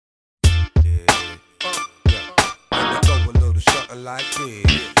something like this.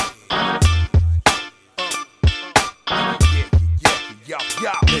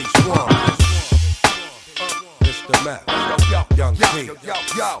 Page one, Mr. Mac, Young T,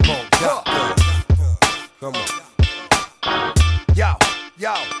 come on.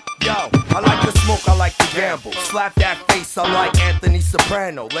 Yo, I like to smoke, I like to gamble. Slap that face, I'm like Anthony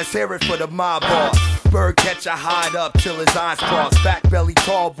Soprano. Let's hear it for the mob boss. Bird catcher hide up till his eyes cross. Fat belly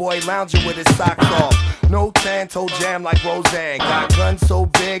tall boy lounging with his socks off. No tan toe jam like Roseanne. Got guns so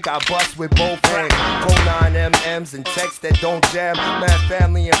big I bust with both hands. Phone 9 MMs and texts that don't jam. Mad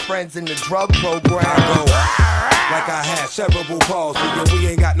family and friends in the drug program. I go like I had cerebral palsy, and we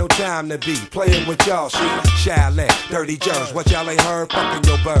ain't got no time to be playing with y'all. See, Chalet, dirty germs. What y'all ain't heard? Fucking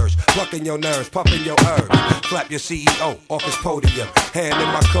your birds, plucking your nerves, pumping your herbs. Clap your CEO off his podium. Hand in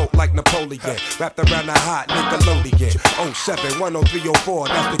my coat like Napoleon. Wrapped around the hot Nickelodeon. 07, 10304,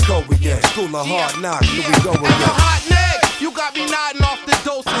 that's the code we get. School of hard knocks, here we go again. Hey, yo, hot neck, you got me nodding off the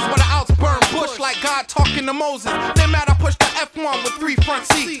doses. When the outs burn bush like God talking to Moses. They mad I push the F1 with 3 front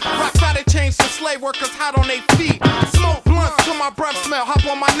seats. Rock fatty chains to slave workers hot on their feet. Smoke blunts till my breath smell, hop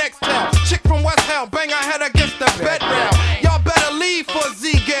on my next tail. Chick from West Hell, bang her head against the bed rail. Y'all better leave for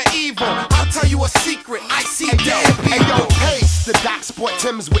Z get evil. I'll tell you a secret, I see dead people. Hey yo, Pace, the Doc sport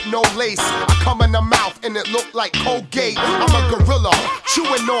Timbs with no lace. I come in the mouth and it look like Colgate. I'm a gorilla,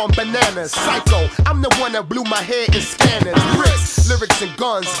 chewing on bananas. Psycho, I'm the one that blew my head in scanners. Bricks, lyrics and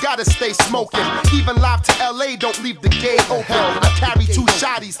guns, gotta stay smoking. Even live to LA, don't leave the gate open. I carry 2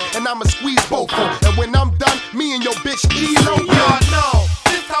 shotties and I'ma squeeze both of them. And when I'm done, me and your bitch elope. Y'all know,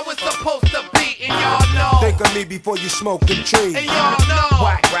 this how it's supposed to be, and y'all know. Think of me before you smoke them trees. And y'all know.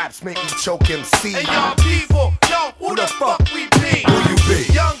 Whack raps make me choke MC. And y'all people know who the fuck we be. Who you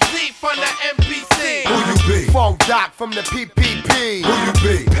be? Young Z from the MPC. Who you be? Funk Doc from the PPP. Who you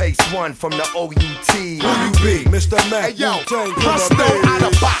be? Pace 1 from the OUT. Who you be? Mr. Mac, Hey yo, Wu-Tang Presto Killer, out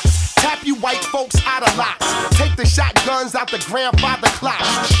of box. Tap you white folks out of locks. Take the shotguns out the grandfather clock.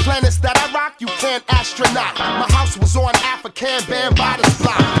 Planets that I rock, you can't astronaut. My house was on African band by the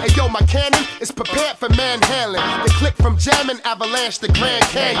block. Hey yo, my cannon is prepared for manhandling. The click from jamming avalanche to Grand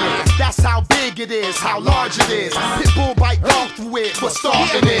Canyon. That's how big it is, how large it is. Pitbull bite dog through it, but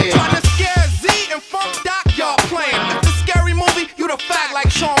stalking it. Trying to scare Z and Funk Doc, y'all playing. If the scary movie, you the fag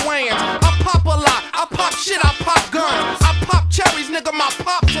like Sean Wayans. I pop a lot, I pop shit, I pop guns. I pop cherries, nigga, my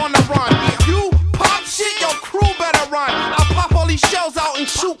pop's on the run. You pop shit, your crew better run. I pop all these shells out and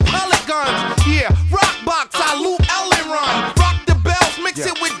shoot pellet guns. Yeah, rock box, I loop Ellen run. Rock the bells, mix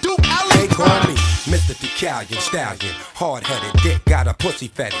it with Duke Ellen. They call me Mr. Decalion Stallion. Hard-headed dick, got a pussy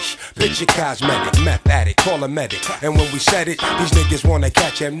fetish. Picture cosmetic, meth addict, call a medic. And when we said it, these niggas wanna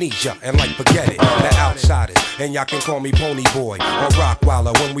catch amnesia and like forget it. The Outsidaz, and y'all can call me Pony Boy or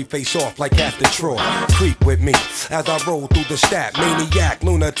Rockwaller when we face off like after Troy. Creep with me as I roll through the stat. Maniac,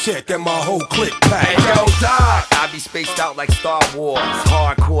 lunatic, and my whole clique pack. Hey yo, Doc, I be spaced out like Star Wars.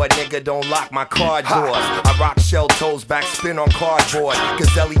 Hardcore nigga, don't lock my car doors. I rock shell toes, back spin on cardboard.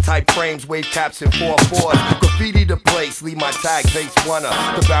 Gazelle type frames, wave caps and 4/4s. Graffiti the place, leave my tag face one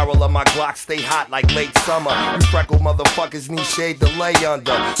up. The barrel of my Glock stay hot like late summer. You freckle motherfuckers need shade to lay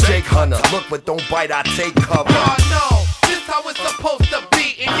under. Jake Hunter, look but don't bite, I take cover. Y'all know, this how it's supposed to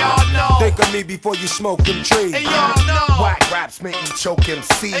be, and y'all know. Think of me before you smoke them trees. And y'all know. Whack raps make me choke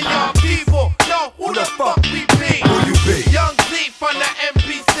MC. And y'all people know who the fuck we be. Who you be? Young Z from the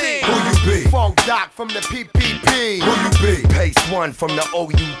MPC. Who you be? Funk Doc from the PPP. Who you be? Pace 1 from the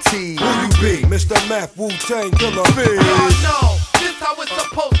OUT. Who you be? Mr. Mac, Wu-Tang Killer, Y'all know, this how it's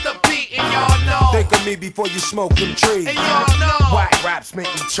supposed to be, and y'all know. Think of me before you smoke them trees. And y'all know. Whack raps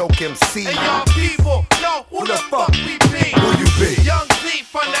make me choke MC. And y'all people know who the fuck we be. Who you be? Young Z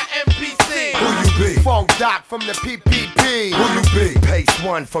from the MPC. Who you be? Funk Doc from the PPP. Who you be? Pace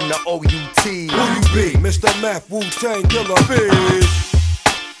 1 from the OUT. Who you be? Mr. Mac, Wu-Tang Killer, bitch.